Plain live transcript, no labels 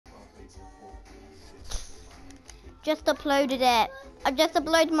just uploaded it. I just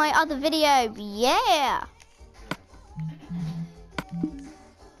uploaded my other video. Yeah.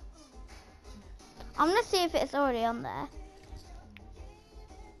 I'm gonna see if it's already on there.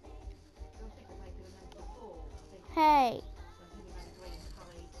 Hey.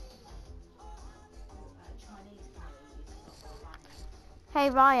 Hey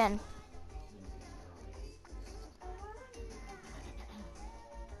Ryan.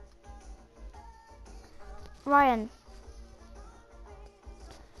 Ryan.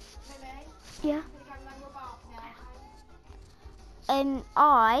 Yeah.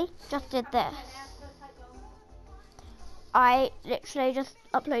 I just did this. I literally just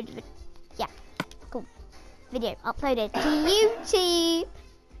uploaded it. Yeah. Cool. Video uploaded to YouTube.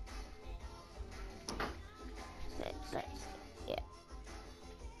 Yeah.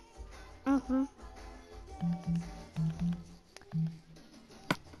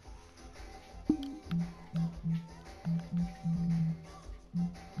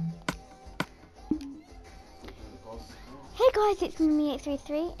 Hey guys, it's me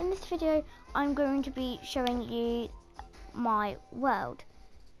X33. In this video, I'm going to be showing you my world.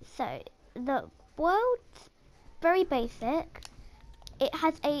 So the world's very basic. It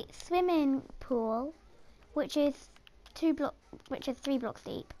has a swimming pool, which is 3 blocks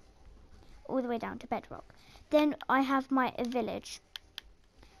deep, all the way down to bedrock. Then I have my village,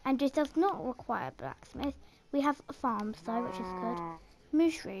 and this does not require blacksmith. We have a farm though, which is good.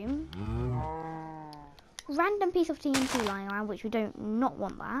 Mushroom. Random piece of TNT lying around, which we not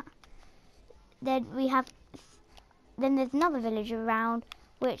want that. Then there's another village around,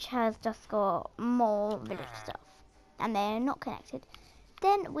 which has just got more village stuff, and they're not connected.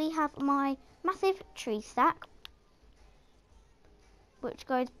 Then we have my massive tree stack, which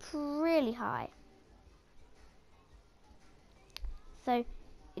goes pretty high. So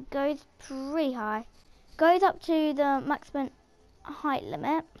it goes pretty high, goes up to the maximum height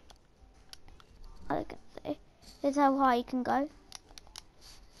limit. I can see this is how high you can go,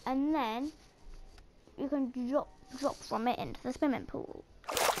 and then you can drop from it into the swimming pool.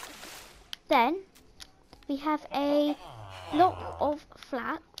 Then we have a lot of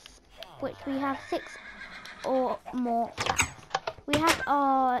flax, which we have 6 or more flax. We have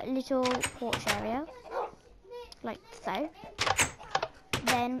our little porch area, like so.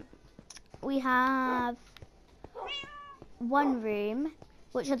 Then we have one room,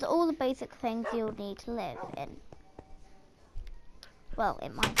 which has all the basic things you'll need to live in. Well,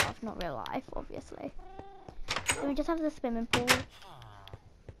 in Minecraft, not real life, obviously. So we just have the swimming pool.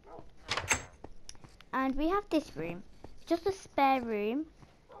 And we have this room, just a spare room,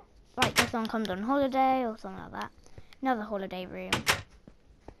 like if someone comes on holiday or something like that. Another holiday room.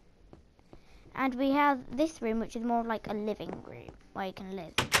 And we have this room, which is more like a living room, where you can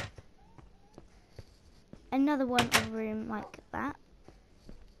live. Another one, a room like that.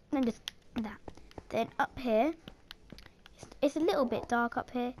 And just that. Then up here, it's a little bit dark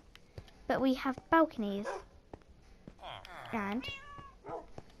up here, but we have balconies. And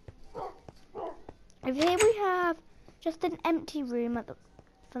over here we have just an empty room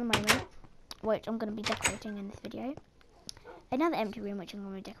for the moment, which I'm going to be decorating in this video. Another empty room, which I'm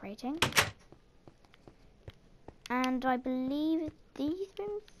going to be decorating. And I believe these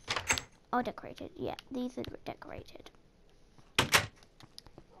rooms are decorated. Yeah, these are decorated.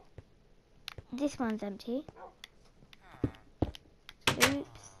 This one's empty.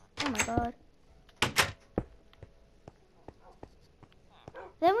 Oops. Oh my god.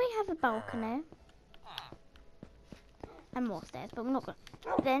 Then we have a balcony. And more stairs, but we're not going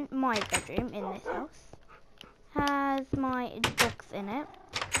to. Then my bedroom in this house has my dogs in it.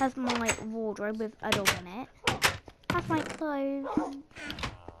 Has my wardrobe with a dog in it. Has my clothes.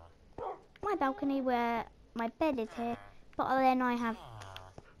 My balcony where my bed is here. But then I have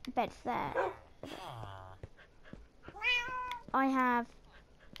beds there. I have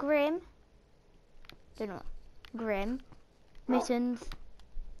Grim. Don't know. Grim. Mittens.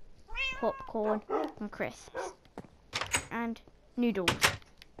 Popcorn. And crisps. And noodles.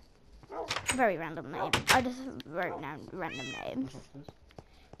 Very random name. I just wrote down random names.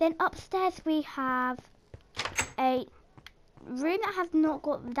 Then upstairs we have a room that has not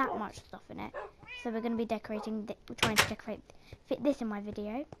got that much stuff in it. So we're going to be decorating, trying to fit this in my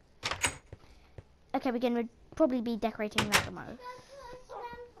video. Okay, we're going to probably be decorating that the most.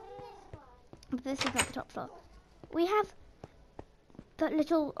 But this is not the top floor. We have that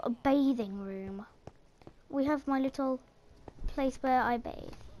little bathing room. We have my little place where I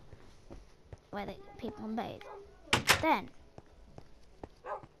bathe, where the people can bathe. Then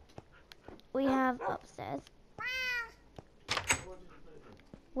we have upstairs,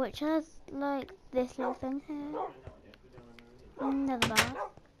 which has like this little thing here. Another bar.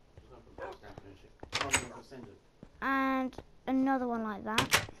 And another one like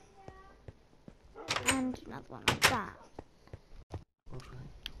that. And another one like that.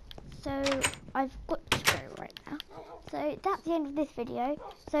 So I've got to go right now. So that's the end of this video.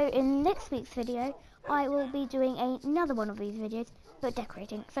 So in next week's video, I will be doing another one of these videos, but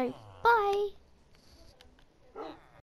decorating. So bye!